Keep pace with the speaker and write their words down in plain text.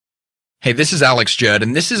Hey, this is Alex Judd,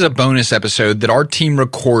 and this is a bonus episode that our team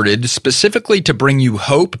recorded specifically to bring you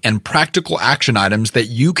hope and practical action items that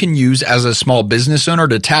you can use as a small business owner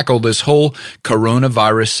to tackle this whole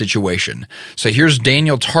coronavirus situation. So here's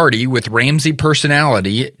Daniel Tardy with Ramsey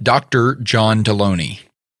personality, Dr. John Deloney.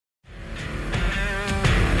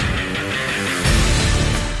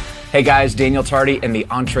 Hey guys, Daniel Tardy and the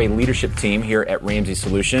Entree Leadership Team here at Ramsey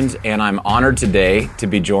Solutions, and I'm honored today to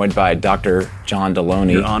be joined by Dr. John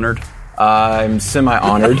Deloney. You're honored? I'm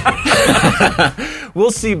semi-honored.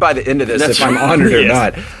 We'll see by the end of this if I'm honored or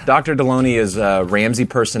not. Dr. Deloney is a Ramsey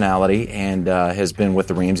personality and has been with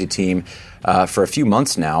the Ramsey team for a few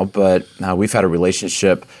months now, but we've had a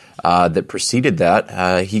relationship that preceded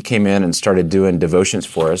that. He came in and started doing devotions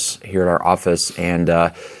for us here at our office, and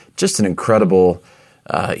just an incredible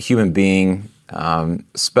human being.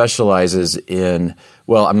 Specializes in,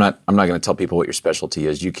 well, I'm not going to tell people what your specialty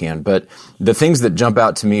is. You can, but the things that jump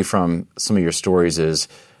out to me from some of your stories is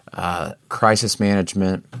crisis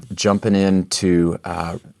management, jumping into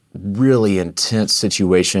really intense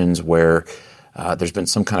situations where there's been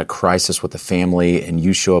some kind of crisis with the family, and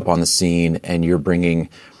you show up on the scene and you're bringing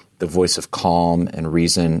the voice of calm and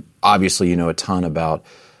reason. Obviously, you know a ton about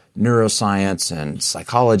neuroscience and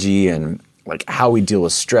psychology and like how we deal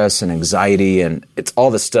with stress and anxiety, and it's all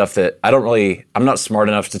the stuff that I'm not smart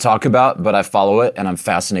enough to talk about, but I follow it and I'm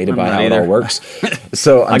fascinated by how it all works.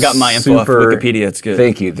 So I got my info off Wikipedia. It's good.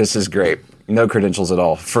 Thank you. This is great. No credentials at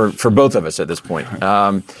all for both of us at this point.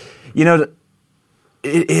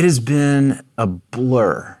 It has been a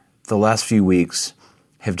blur. The last few weeks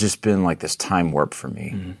have just been like this time warp for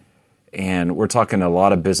me. Mm-hmm. And we're talking to a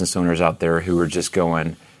lot of business owners out there who are just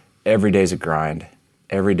going, every day's a grind.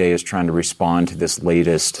 Every day is trying to respond to this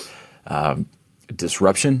latest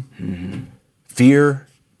disruption, fear,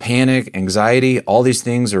 panic, anxiety. All these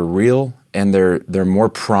things are real, and they're more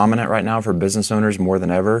prominent right now for business owners more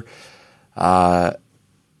than ever. I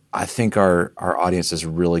think our audience is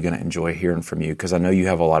really going to enjoy hearing from you because I know you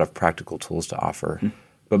have a lot of practical tools to offer. Mm-hmm.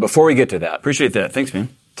 But before we get to that, appreciate that. Thanks, man.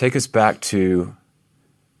 Take us back to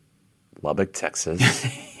Lubbock, Texas.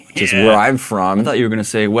 Which is where I'm from. I thought you were going to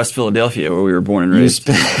say West Philadelphia, where we were born and raised.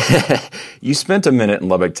 You spent a minute in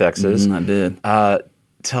Lubbock, Texas. I did.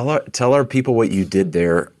 Tell our people what you did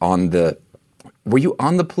there were you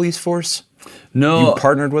on the police force? No. You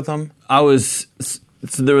partnered with them? I was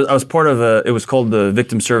part of it was called the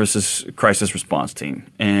Victim Services Crisis Response Team.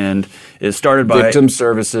 And it started by Victim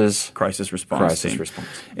Services Crisis Response Team.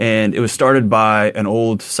 And it was started by an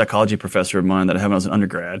old psychology professor of mine that I had when I was an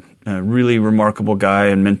undergrad. A really remarkable guy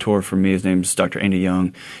and mentor for me. His name's Dr. Andy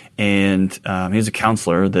Young. And he's a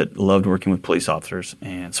counselor that loved working with police officers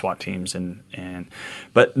and SWAT teams.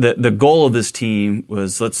 But the goal of this team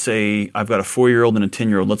was, let's say I've got a 4-year-old and a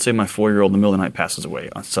 10-year-old. Let's say my 4-year-old in the middle of the night passes away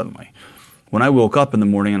suddenly. When I woke up in the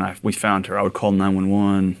morning and we found her, I would call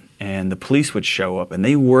 911 and the police would show up and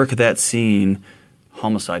they work that scene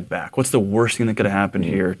homicide back. What's the worst thing that could have happened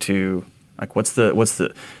here to, like,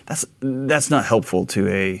 that's not helpful to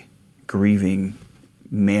a grieving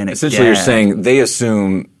manic Essentially, you're saying they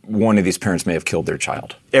assume one of these parents may have killed their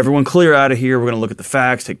child. Everyone clear out of here. We're going to look at the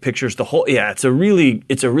facts, take pictures, it's a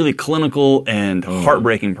really clinical and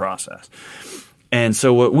heartbreaking process. And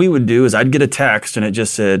so what we would do is I'd get a text and it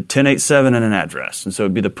just said 1087 and an address. And so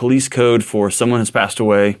it'd be the police code for someone who's passed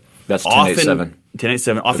away. That's 1087.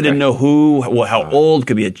 1087. Often didn't know how old.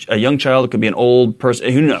 Could be a young child. It could be an old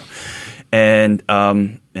person. Who knows? And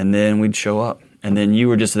then we'd show up. And then you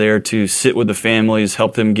were just there to sit with the families,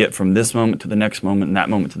 help them get from this moment to the next moment and that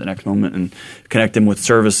moment to the next moment and connect them with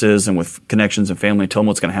services and with connections and family, tell them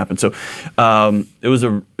what's going to happen. So it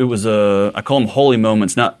was I call them holy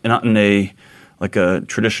moments, not in a like a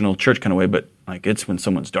traditional church kind of way, but like it's when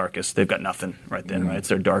someone's darkest. They've got nothing right then, right? It's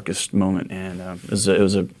their darkest moment, and it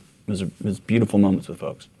was beautiful moments with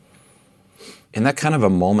folks. In that kind of a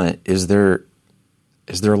moment, is there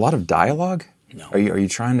a lot of dialogue? No. Are you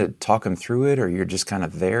trying to talk them through it, or you're just kind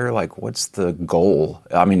of there? Like, what's the goal?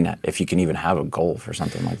 I mean, if you can even have a goal for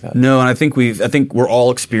something like that. No, and I think we're all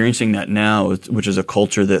experiencing that now, which is a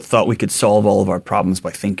culture that thought we could solve all of our problems by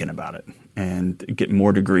thinking about it and get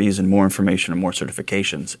more degrees and more information and more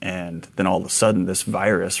certifications. And then all of a sudden, this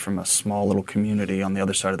virus from a small little community on the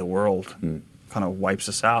other side of the world kind of wipes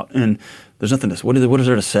us out. And there's nothing what is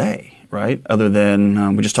there to say, right? Other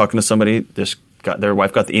than we just talking to somebody, their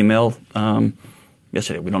wife got the email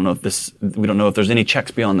yesterday. We don't know if there's any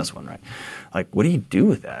checks beyond this one, right? Like, what do you do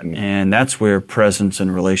with that? And that's where presence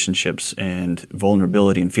and relationships and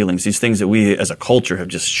vulnerability and feelings, these things that we as a culture have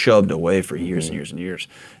just shoved away for years and years and years,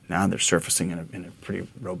 now they're surfacing in a pretty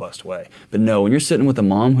robust way. But no, when you're sitting with a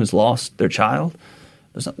mom who's lost their child,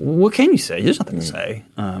 what can you say? There's nothing to say.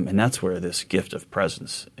 And that's where this gift of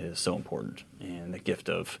presence is so important, and the gift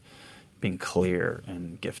of being clear,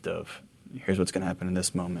 and gift of here's what's going to happen in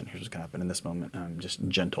this moment, here's what's going to happen in this moment, just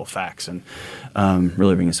gentle facts, and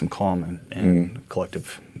really bringing some calm and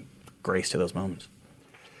collective grace to those moments.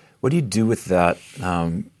 What do you do with that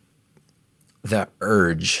that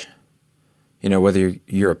urge? Whether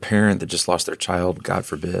you're a parent that just lost their child, God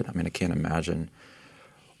forbid, I can't imagine,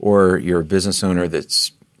 or you're a business owner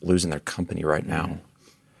that's losing their company right now,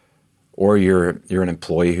 or you're an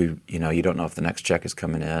employee who you don't know if the next check is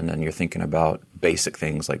coming in, and you're thinking about basic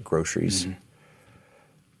things like groceries.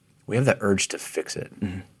 We have that urge to fix it.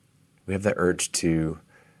 We have that urge to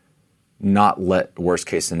not let worst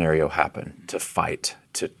case scenario happen, to fight,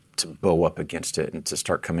 to bow up against it, and to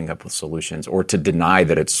start coming up with solutions, or to deny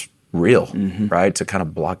that it's real, right? To kind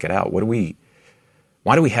of block it out. Why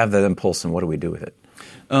do we have that impulse, and what do we do with it?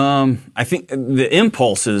 I think the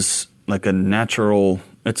impulse is like a natural.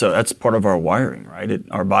 That's part of our wiring, right?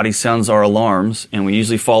 Our body sounds our alarms, and we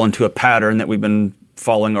usually fall into a pattern that we've been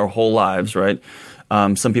following our whole lives, right?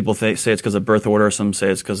 Some people say it's because of birth order. Some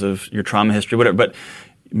say it's because of your trauma history, whatever. But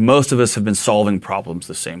most of us have been solving problems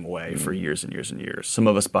the same way for years and years and years. Some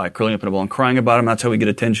of us by curling up in a ball and crying about them. That's how we get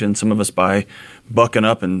attention. Some of us by bucking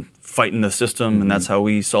up and fighting the system, and that's how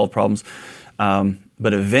we solve problems.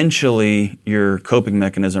 But eventually, your coping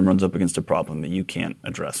mechanism runs up against a problem that you can't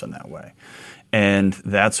address in that way. And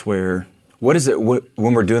that's where... What is it, when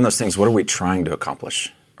we're doing those things, what are we trying to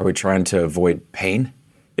accomplish? Are we trying to avoid pain?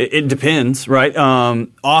 It depends, right?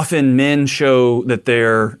 Often men show that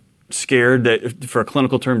they're scared, that for a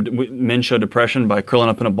clinical term, men show depression by curling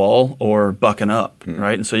up in a ball or bucking up,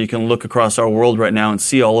 right? And so you can look across our world right now and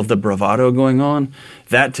see all of the bravado going on.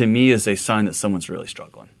 That, to me, is a sign that someone's really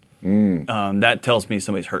struggling. That tells me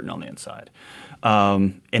somebody's hurting on the inside.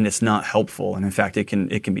 And it's not helpful. And in fact, it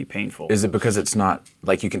can be painful. Is it because it's not,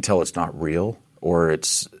 like you can tell it's not real, or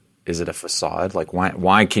is it a facade? Like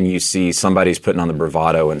why can you see somebody's putting on the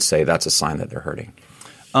bravado and say that's a sign that they're hurting?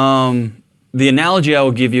 The analogy I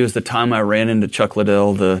will give you is the time I ran into Chuck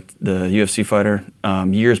Liddell, the UFC fighter,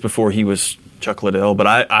 years before he was Chuck Liddell. But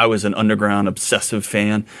I was an underground obsessive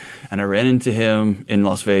fan, and I ran into him in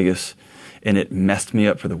Las Vegas, and it messed me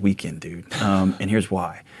up for the weekend, dude. And here's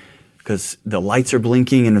why. Because the lights are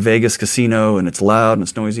blinking in a Vegas casino, and it's loud and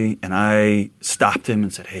it's noisy. And I stopped him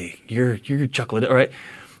and said, "Hey, you're Chuck Liddell, right?"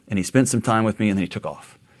 And he spent some time with me, and then he took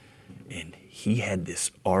off. And he had this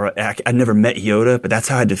aura. I never met Yoda, but that's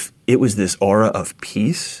how it was this aura of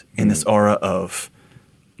peace and this aura of,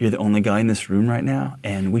 you're the only guy in this room right now.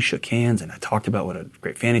 And we shook hands, and I talked about what a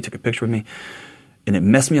great fan. He took a picture with me. And it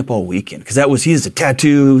messed me up all weekend because he has a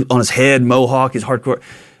tattoo on his head, mohawk, he's hardcore.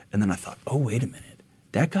 And then I thought, oh, wait a minute.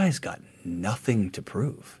 That guy's got nothing to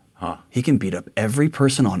prove. He can beat up every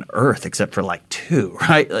person on earth except for like two,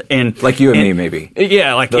 right? And like you and me, maybe.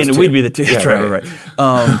 Yeah, and we'd be the two. Yeah,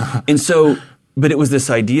 right. And so, but it was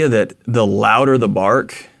this idea that the louder the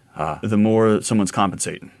bark, the more someone's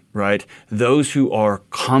compensating, right? Those who are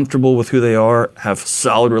comfortable with who they are, have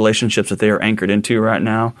solid relationships that they are anchored into right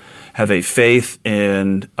now, have a faith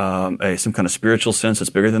and some kind of spiritual sense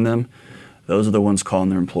that's bigger than them. Those are the ones calling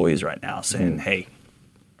their employees right now saying, hey,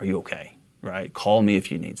 are you okay? Right? Call me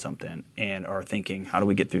if you need something, and are thinking, how do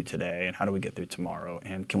we get through today, and how do we get through tomorrow,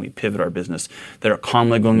 and can we pivot our business, that are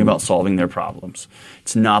calmly going about solving their problems.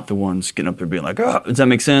 It's not the ones getting up there being like, oh, does that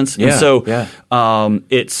make sense? Yeah, and so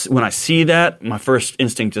it's when I see that, my first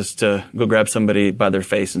instinct is to go grab somebody by their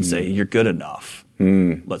face and say, you're good enough.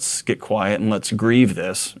 Let's get quiet and let's grieve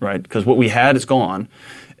this, right? Because what we had is gone,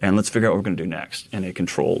 and let's figure out what we're going to do next in a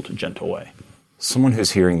controlled, gentle way. Someone who's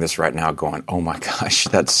hearing this right now going, oh my gosh,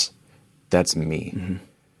 that's me.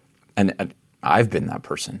 And I've been that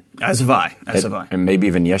person. As have I. And maybe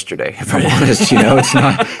even yesterday, if I'm honest.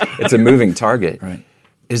 It's a moving target. Right.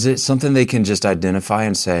 Is it something they can just identify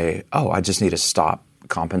and say, oh, I just need to stop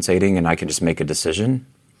compensating and I can just make a decision?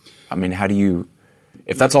 I mean, how do you,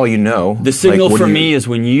 if that's all you know. The signal for me is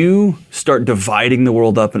when you start dividing the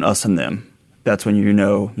world up in us and them, that's when you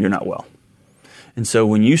know you're not well. And so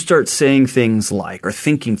when you start saying things like, or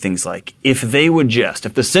thinking things like, if they would just,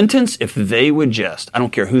 if they would just, I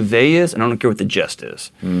don't care who they is, and I don't care what the just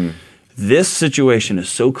is. This situation is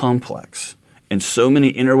so complex, and so many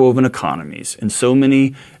interwoven economies, and so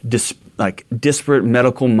many disparate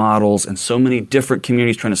medical models, and so many different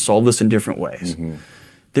communities trying to solve this in different ways.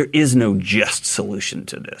 There is no just solution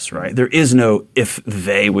to this, right? There is no if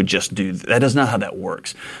they would just do that. Is not how that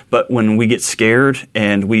works. But when we get scared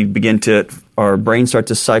and we begin to, our brains start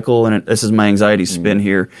to cycle, and this is my anxiety spin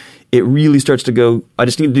here, it really starts to go, I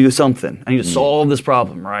just need to do something. I need to solve this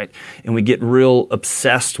problem, right? And we get real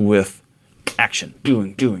obsessed with action,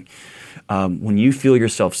 doing. When you feel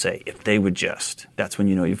yourself say, if they would just, that's when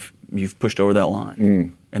you know you've pushed over that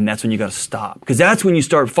line. And that's when you got to stop. Because that's when you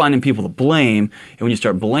start finding people to blame. And when you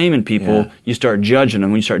start blaming people, you start judging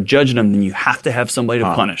them. When you start judging them, then you have to have somebody to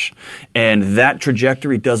punish. And that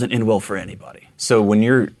trajectory doesn't end well for anybody. So when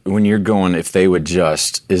you're going, if they would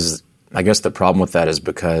just, I guess the problem with that is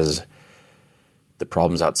because the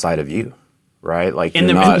problem's outside of you, right? Like, and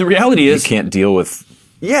the reality is, you can't deal with.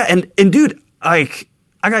 Yeah, and dude, I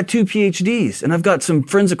got 2 PhDs, and I've got some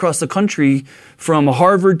friends across the country from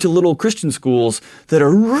Harvard to little Christian schools that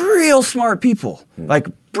are real smart people, like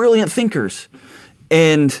brilliant thinkers.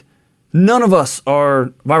 And none of us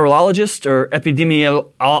are virologists or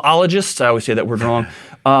epidemiologists. I always say that word wrong.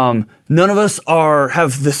 None of us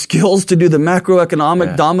have the skills to do the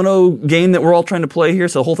macroeconomic domino game that we're all trying to play here,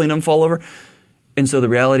 so the whole thing doesn't fall over. And so the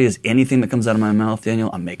reality is, anything that comes out of my mouth,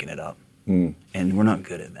 Daniel, I'm making it up. And we're not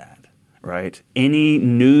good at that. Right? Any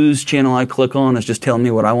news channel I click on is just telling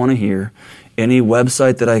me what I want to hear. Any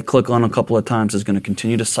website that I click on a couple of times is going to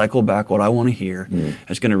continue to cycle back what I want to hear.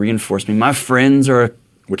 It's going to reinforce me. My friends are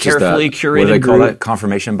carefully curated. What do they call that?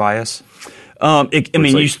 Confirmation bias?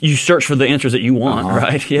 You search for the answers that you want,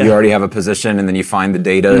 right? Yeah. You already have a position, and then you find the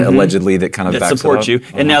data allegedly that kind of backs supports it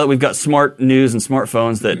up. you. And now that we've got smart news and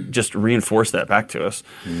smartphones that just reinforce that back to us.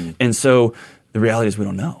 And so the reality is we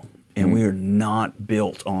don't know. And we are not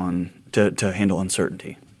built on to handle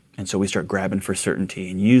uncertainty. And so we start grabbing for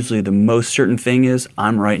certainty. And usually the most certain thing is,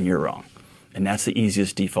 I'm right and you're wrong. And that's the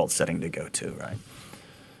easiest default setting to go to, right?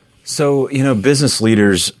 So, business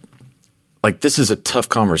leaders, like, this is a tough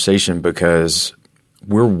conversation because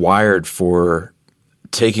we're wired for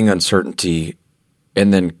taking uncertainty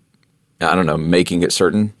and then, making it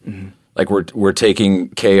certain. Like, we're taking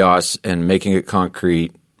chaos and making it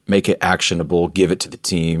concrete, make it actionable, give it to the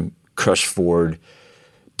team, crush forward,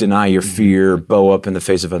 deny your fear, bow up in the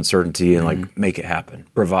face of uncertainty, and make it happen.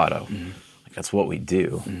 Bravado. Like, that's what we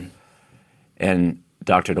do. And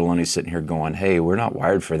Dr. Deloney's sitting here going, hey, we're not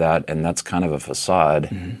wired for that, and that's kind of a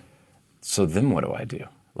facade. So then what do I do?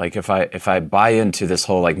 Like, if I buy into this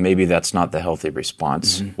whole, like, maybe that's not the healthy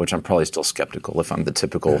response, which I'm probably still skeptical if I'm the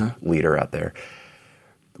typical leader out there,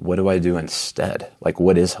 what do I do instead? Like,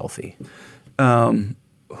 what is healthy?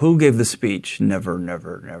 Who gave the speech, never,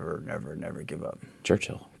 never, never, never, never give up?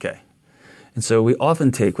 Churchill. Okay. And so we often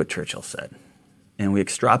take what Churchill said and we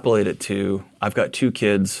extrapolate it to, I've got 2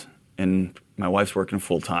 kids and my wife's working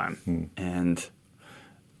full time and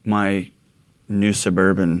my new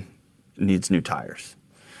Suburban needs new tires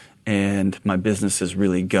and my business is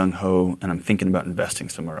really gung-ho and I'm thinking about investing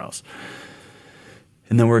somewhere else.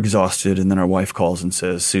 And then we're exhausted and then our wife calls and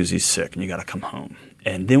says, Susie's sick and you got to come home.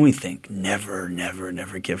 And then we think, never, never,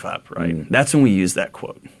 never give up, right? That's when we use that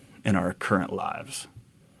quote in our current lives.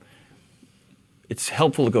 It's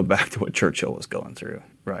helpful to go back to what Churchill was going through,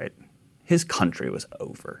 right? His country was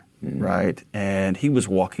over, right? And he was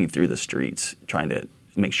walking through the streets trying to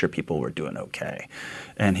make sure people were doing okay.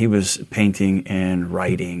 And he was painting and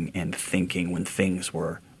writing and thinking when things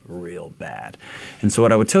were real bad. And so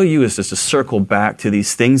what I would tell you is just to circle back to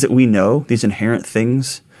these things that we know, these inherent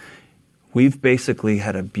things. We've basically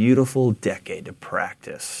had a beautiful decade to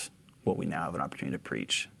practice what we now have an opportunity to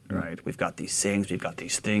preach, right? We've got these sayings, we've got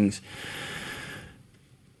these things.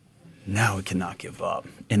 Now we cannot give up.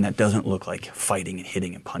 And that doesn't look like fighting and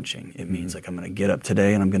hitting and punching. It means like I'm going to get up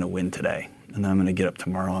today and I'm going to win today. And then I'm going to get up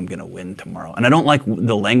tomorrow, I'm going to win tomorrow. And I don't like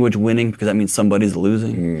the language winning because that means somebody's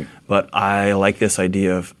losing. But I like this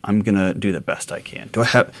idea of I'm going to do the best I can.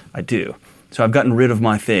 I do. So I've gotten rid of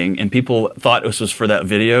my thing, and people thought this was for that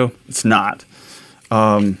video. It's not.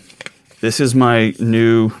 This is my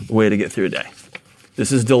new way to get through a day.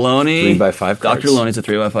 This is Deloney. 3x5 cards. Dr. Deloney's a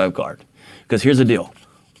 3x5 card. Because here's the deal.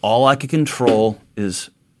 All I can control is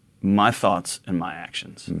my thoughts and my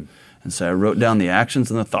actions. And so I wrote down the actions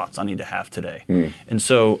and the thoughts I need to have today. And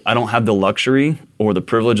so I don't have the luxury or the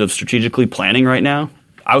privilege of strategically planning right now.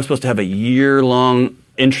 I was supposed to have a year-long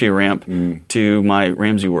entry ramp to my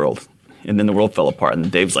Ramsey world. And then the world fell apart,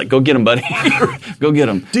 and Dave's like, go get him, buddy. Go get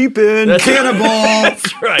him. Deep in, cannonball.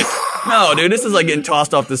 That's right. No, dude, this is like getting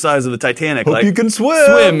tossed off the sides of the Titanic. Hope like, you can swim.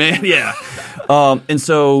 Swim, man, yeah. And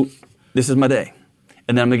so this is my day.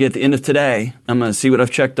 And then I'm going to get at the end of today, I'm going to see what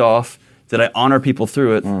I've checked off. Did I honor people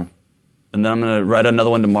through it? And then I'm going to write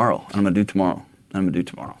another one tomorrow. And I'm going to do tomorrow. And I'm going to do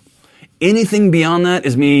tomorrow. Anything beyond that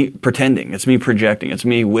is me pretending. It's me projecting. It's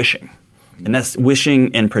me wishing. And that's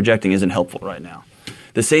wishing and projecting isn't helpful right now.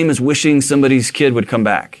 The same as wishing somebody's kid would come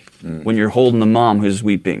back when you're holding the mom who's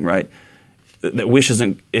weeping, right? that wish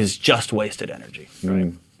is just wasted energy,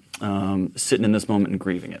 right? Sitting in this moment and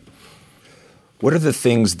grieving it. What are the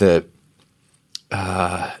things that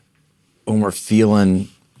when we're feeling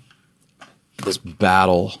this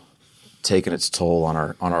battle taking its toll on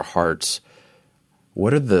our hearts,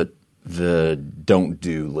 what are the don't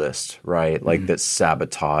do list, right? Like that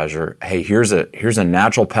sabotage, or hey, here's a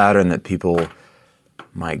natural pattern that people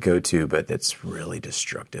might go to, but that's really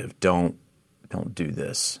destructive. Don't do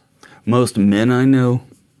this. Most men I know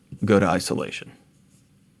go to isolation.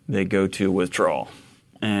 They go to withdrawal,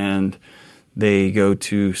 and they go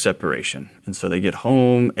to separation. And so they get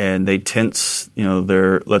home and they tense, I'm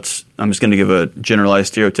just going to give a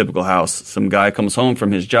generalized stereotypical house. Some guy comes home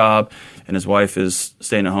from his job and his wife is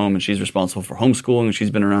staying at home and she's responsible for homeschooling and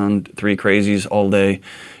she's been around three crazies all day.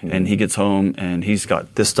 And he gets home and he's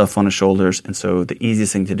got this stuff on his shoulders. And so the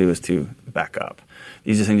easiest thing to do is to back up.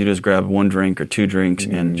 The easiest thing to do is grab one drink or two drinks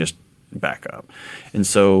and just back up. And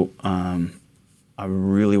so, I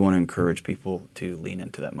really want to encourage people to lean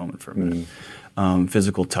into that moment for a minute.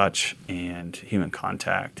 Physical touch and human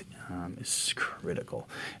contact is critical.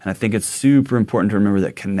 And I think it's super important to remember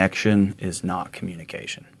that connection is not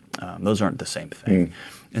communication. Those aren't the same thing.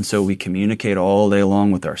 And so we communicate all day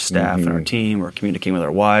long with our staff and our team. We're communicating with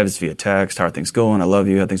our wives via text. How are things going? I love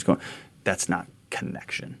you. How are things going? That's not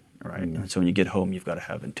connection, right? And so when you get home, you've got to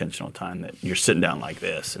have intentional time that you're sitting down like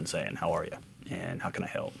this and saying, how are you? And how can I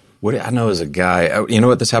help? What I know as a guy, you know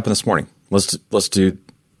what? This happened this morning. Let's do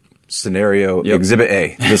scenario Exhibit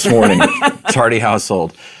A this morning. Tardy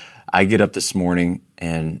household. I get up this morning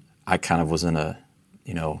and I kind of was in a,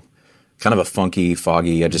 kind of a funky,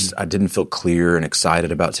 foggy. I didn't feel clear and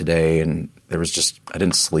excited about today, and I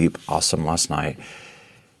didn't sleep awesome last night.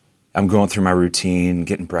 I'm going through my routine,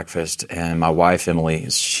 getting breakfast, and my wife Emily,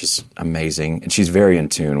 she's amazing, and she's very in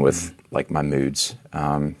tune with like my moods.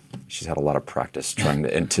 She's had a lot of practice trying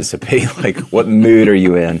to anticipate like what mood are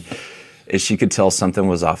you in. And she could tell something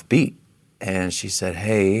was offbeat, and she said,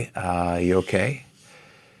 "Hey, you okay?"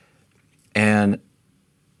 And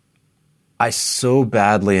I so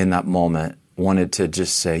badly in that moment wanted to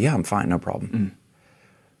just say, "Yeah, I'm fine, no problem."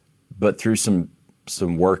 But through some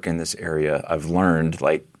work in this area, I've learned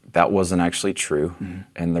like that wasn't actually true,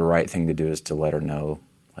 and the right thing to do is to let her know,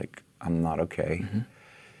 like, I'm not okay.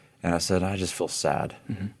 And I said, I just feel sad.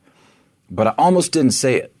 But I almost didn't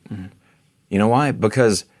say it. You know why?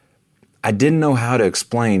 Because I didn't know how to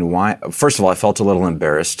explain why. First of all, I felt a little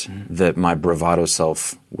embarrassed that my bravado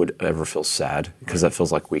self would ever feel sad, because that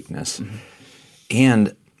feels like weakness.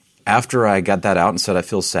 And after I got that out and said, I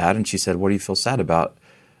feel sad, and she said, what do you feel sad about?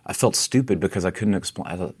 I felt stupid because I couldn't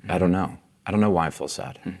explain. I don't know. I don't know why I feel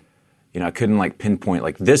sad. I couldn't like pinpoint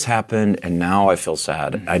like this happened and now I feel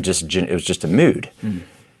sad. It was just a mood.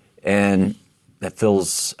 And that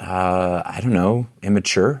feels, I don't know,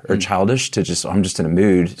 immature or childish to I'm just in a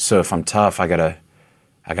mood. So if I'm tough, I gotta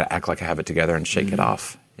act like I have it together and shake it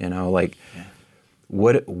off.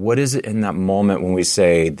 What is it in that moment when we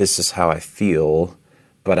say, this is how I feel,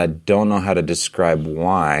 but I don't know how to describe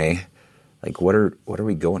why? Like, what are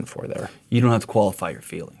we going for there? You don't have to qualify your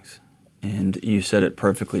feelings. And you said it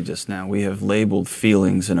perfectly just now. We have labeled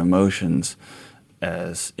feelings and emotions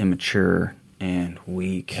as immature and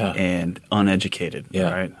weak and uneducated,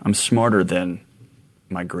 right? I'm smarter than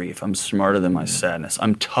my grief. I'm smarter than my sadness.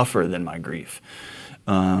 I'm tougher than my grief.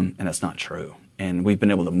 And that's not true. And we've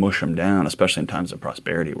been able to mush them down, especially in times of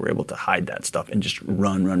prosperity. We're able to hide that stuff and just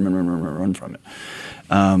run from it.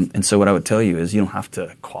 And so what I would tell you is you don't have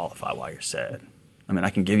to qualify why you're sad. I mean, I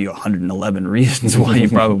can give you 111 reasons why you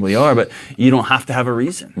probably are, but you don't have to have a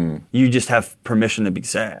reason. You just have permission to be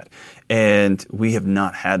sad. And we have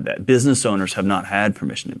not had that. Business owners have not had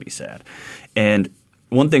permission to be sad. And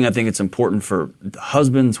one thing I think it's important for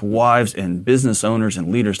husbands, wives, and business owners and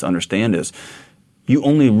leaders to understand is you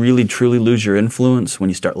only really truly lose your influence when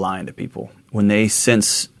you start lying to people, when they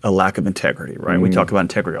sense a lack of integrity, right? We talk about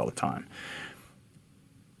integrity all the time.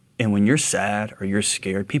 And when you're sad or you're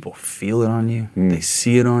scared, people feel it on you. They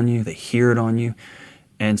see it on you. They hear it on you.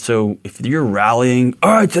 And so if you're rallying,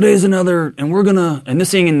 all right, today's another, and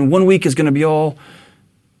this thing in 1 week is going to be all,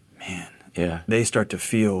 man, they start to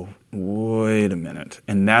feel, wait a minute.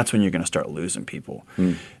 And that's when you're going to start losing people.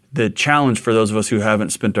 The challenge for those of us who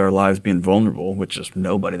haven't spent our lives being vulnerable, which is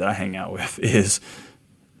nobody that I hang out with, is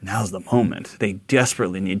now's the moment. They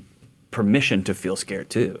desperately need permission to feel scared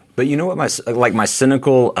too. But you know what, my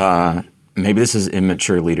cynical, maybe this is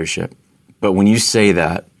immature leadership, but when you say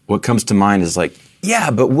that, what comes to mind is like,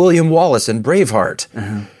 yeah, but William Wallace and Braveheart.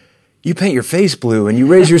 you paint your face blue and you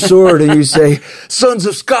raise your sword and you say, Sons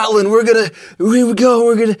of Scotland, we're going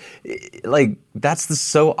to, like, that's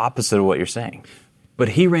so opposite of what you're saying. But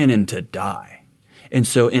he ran in to die. And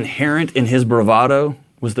so inherent in his bravado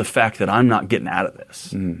was the fact that I'm not getting out of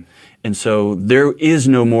this. And so there is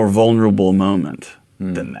no more vulnerable moment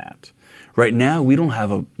than that. Right now, we don't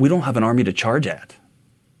have an army to charge at.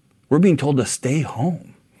 We're being told to stay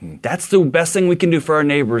home. That's the best thing we can do for our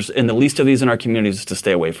neighbors, and the least of these in our communities is to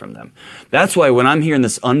stay away from them. That's why when I'm hearing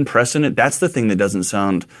this unprecedented, that's the thing that doesn't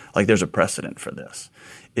sound like there's a precedent for this,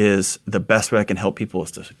 is the best way I can help people is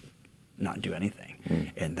to not do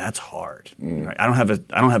anything. And that's hard. Right? I don't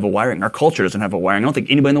have a wiring. Our culture doesn't have a wiring. I don't think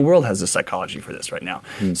anybody in the world has the psychology for this right now.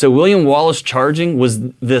 So William Wallace charging was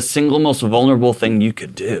the single most vulnerable thing you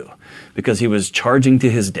could do, because he was charging to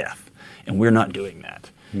his death, and we're not doing that.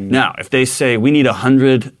 Now, if they say we need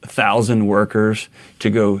 100,000 workers to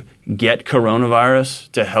go get coronavirus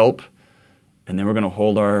to help, and then we're going to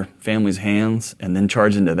hold our families' hands and then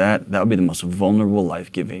charge into that would be the most vulnerable,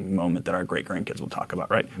 life-giving moment that our great-grandkids will talk about,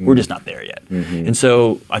 right? We're just not there yet. And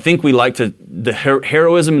so I think we like the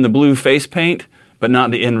heroism and the blue face paint, but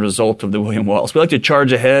not the end result of the William Wallace. We like to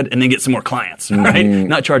charge ahead and then get some more clients, right?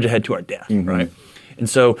 Not charge ahead to our death, right? And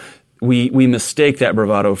so we mistake that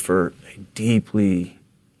bravado for a deeply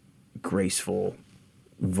graceful,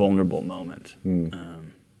 vulnerable moment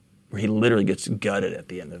where he literally gets gutted at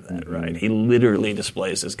the end of that, right? He literally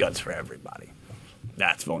displays his guts for everybody.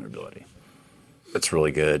 That's vulnerability. That's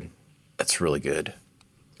really good.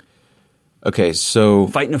 Okay, so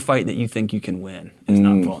fighting a fight that you think you can win is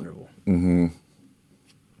not vulnerable.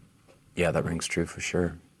 Yeah, that rings true for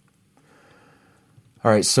sure.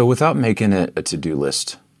 All right, so without making it a to-do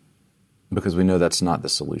list, because we know that's not the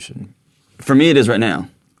solution. For me, it is right now.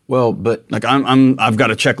 Well, but like I've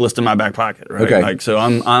got a checklist in my back pocket, right? Okay. Like so,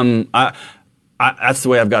 that's the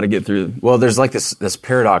way I've got to get through. Well, there's like this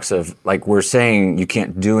paradox of like we're saying you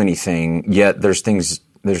can't do anything, yet there's things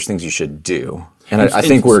you should do, and I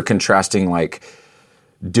think we're contrasting like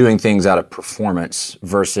doing things out of performance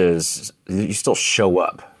versus you still show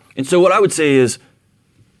up. And so, what I would say is,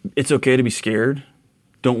 it's okay to be scared.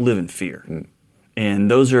 Don't live in fear.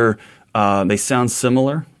 And those are they sound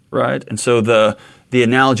similar, right? And so the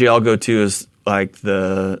analogy I'll go to is like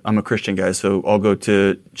I'm a Christian guy, so I'll go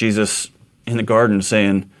to Jesus in the garden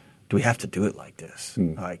saying, do we have to do it like this?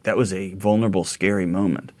 Like that was a vulnerable, scary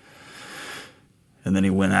moment. And then he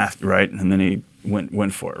went after, right? And then he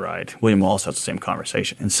went for it, right? William Wallace has the same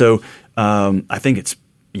conversation. And so I think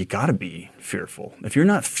you got to be fearful. If you're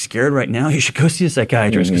not scared right now, you should go see a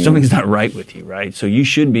psychiatrist because something's not right with you, right? So you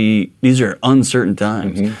should be, these are uncertain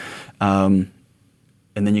times. And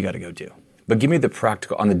then you got to go do. But give me the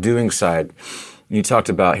practical, on the doing side, you talked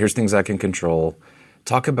about, here's things I can control.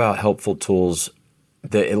 Talk about helpful tools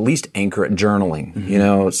that at least anchor it,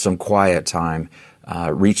 journaling, some quiet time,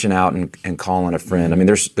 reaching out and calling a friend. I mean,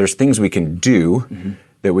 there's things we can do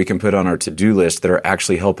that we can put on our to-do list that are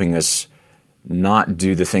actually helping us not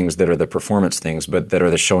do the things that are the performance things, but that are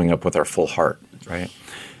the showing up with our full heart, right?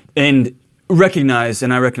 And I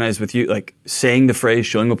recognize with you, like saying the phrase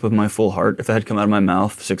 "showing up with my full heart." If that had come out of my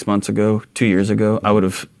mouth 6 months ago, 2 years ago, I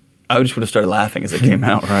just would have started laughing as it came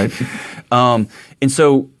out, right? And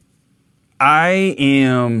so, I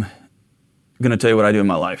am going to tell you what I do in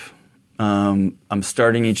my life. I'm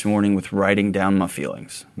starting each morning with writing down my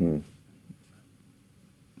feelings.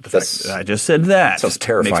 I just said that. Sounds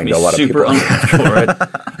terrifying to a lot of people. Makes me super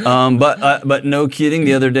uncomfortable, right? But no kidding.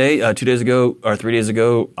 The other day, 2 days ago or 3 days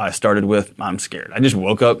ago, I started with, I'm scared. I just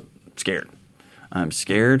woke up scared. I'm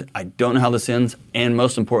scared. I don't know how this ends. And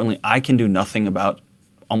most importantly, I can do nothing about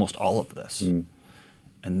almost all of this. And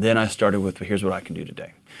then I started with, here's what I can do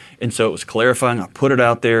today. And so it was clarifying. I put it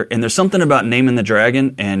out there. And there's something about naming the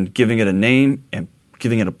dragon and giving it a name and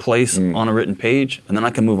giving it a place on a written page, and then I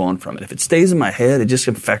can move on from it. If it stays in my head, it just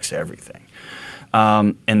affects everything.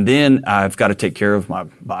 And then I've got to take care of my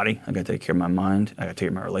body. I've got to take care of my mind. I've got to take care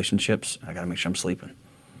of my relationships. I've got to make sure I'm sleeping.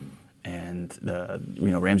 And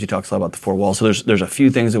Ramsey talks a lot about the 4 walls. So there's a few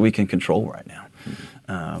things that we can control right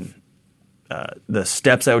now. The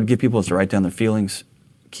steps I would give people is to write down their feelings,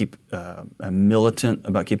 keep militant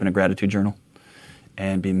about keeping a gratitude journal,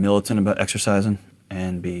 and be militant about exercising,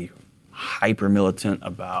 and be hyper militant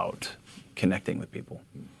about connecting with people,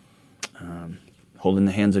 holding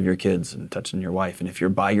the hands of your kids and touching your wife. And if you're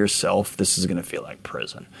by yourself, this is going to feel like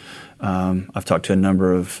prison. I've talked to a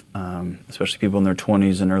number of, especially people in their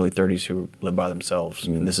 20s and early 30s who live by themselves,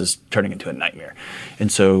 and this is turning into a nightmare.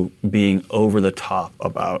 And so being over the top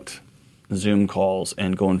about Zoom calls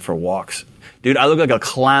and going for walks. Dude, I look like a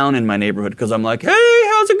clown in my neighborhood because I'm like, hey,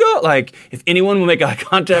 how's it whoa. Like, if anyone will make eye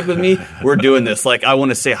contact with me, we're doing this. Like, I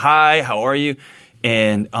want to say hi, how are you?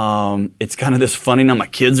 And it's kind of this funny now. My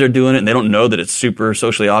kids are doing it, and they don't know that it's super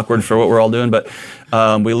socially awkward for what we're all doing. But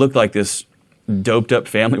we look like this doped up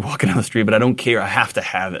family walking down the street, but I don't care. I have to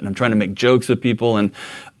have it. And I'm trying to make jokes with people. And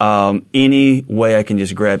any way I can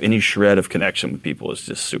just grab any shred of connection with people is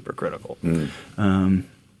just super critical.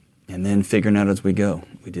 And then figuring out as we go.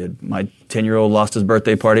 We did. My 10-year-old lost his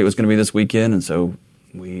birthday party. It was going to be this weekend. And so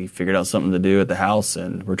we figured out something to do at the house.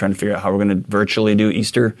 And we're trying to figure out how we're going to virtually do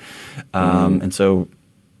Easter. And so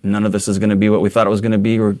none of this is going to be what we thought it was going to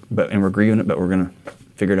be. And we're grieving it, but we're going to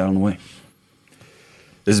figure it out on the way.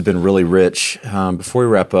 This has been really rich. Before we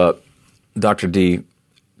wrap up, Dr. D,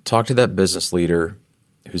 talk to that business leader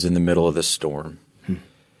who's in the middle of this storm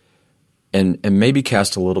and maybe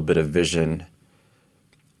cast a little bit of vision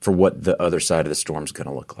for what the other side of the storm is going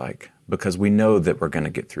to look like, because we know that we're going to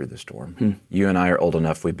get through the storm. You and I are old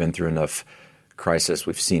enough. We've been through enough crisis.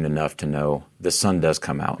 We've seen enough to know the sun does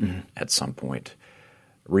come out at some point.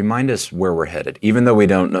 Remind us where we're headed, even though we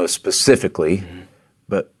don't know specifically,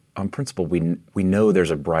 but on principle, we know there's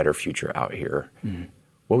a brighter future out here.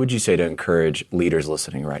 What would you say to encourage leaders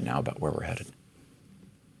listening right now about where we're headed?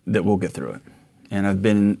 That we'll get through it. And I've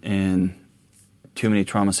been in too many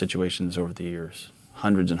trauma situations over the years,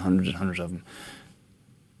 hundreds and hundreds and hundreds of them.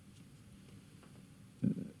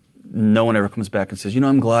 No one ever comes back and says,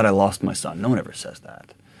 I'm glad I lost my son. No one ever says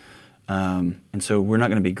that. And so we're not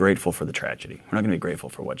going to be grateful for the tragedy. We're not going to be grateful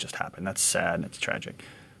for what just happened. That's sad and it's tragic.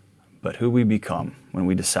 But who we become when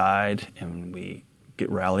we decide and we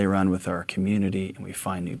rally around with our community and we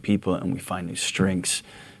find new people and we find new strengths,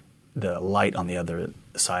 the light on the other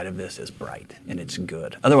side of this is bright and it's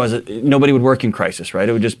good. Otherwise, nobody would work in crisis, right?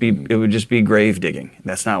 It would just be grave digging.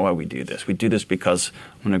 That's not why we do this. We do this because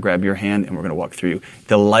I'm going to grab your hand and we're going to walk through.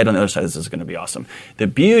 The light on the other side of this is going to be awesome. The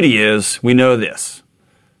beauty is we know this.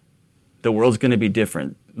 The world's going to be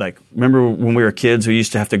different. Like, remember when we were kids, we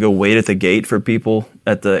used to have to go wait at the gate for people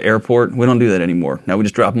at the airport? We don't do that anymore. Now we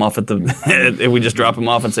just drop them off we just drop them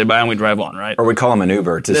off and say bye and we drive on, right? Or we call them an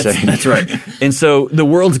Uber to say. That's right. And so the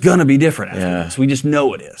world's going to be different after this. We just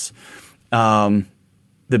know it is.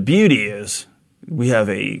 The beauty is we have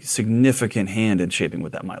a significant hand in shaping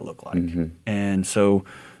what that might look like. And so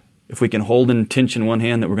if we can hold in tension one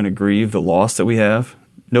hand that we're going to grieve the loss that we have,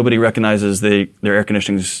 nobody recognizes their air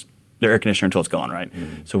conditioner until it's gone, right?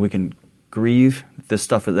 So we can grieve this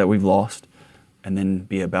stuff that we've lost and then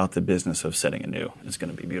be about the business of setting anew. It's going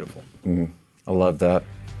to be beautiful. I love that.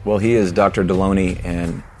 Well, he is Dr. Deloney,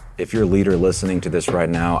 and if you're a leader listening to this right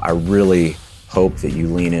now, I really hope that you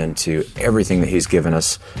lean into everything that he's given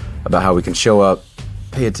us about how we can show up,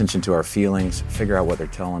 pay attention to our feelings, figure out what they're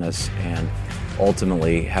telling us, and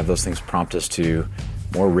ultimately have those things prompt us to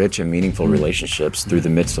more rich and meaningful relationships through the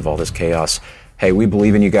midst of all this chaos. Hey, we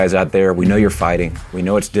believe in you guys out there. We know you're fighting. We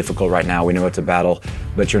know it's difficult right now. We know it's a battle,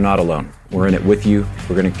 but you're not alone. We're in it with you.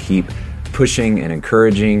 We're going to keep pushing and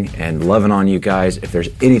encouraging and loving on you guys. If there's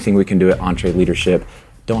anything we can do at EntreLeadership,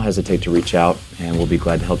 don't hesitate to reach out, and we'll be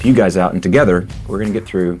glad to help you guys out. And together, we're going to get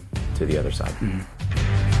through to the other side.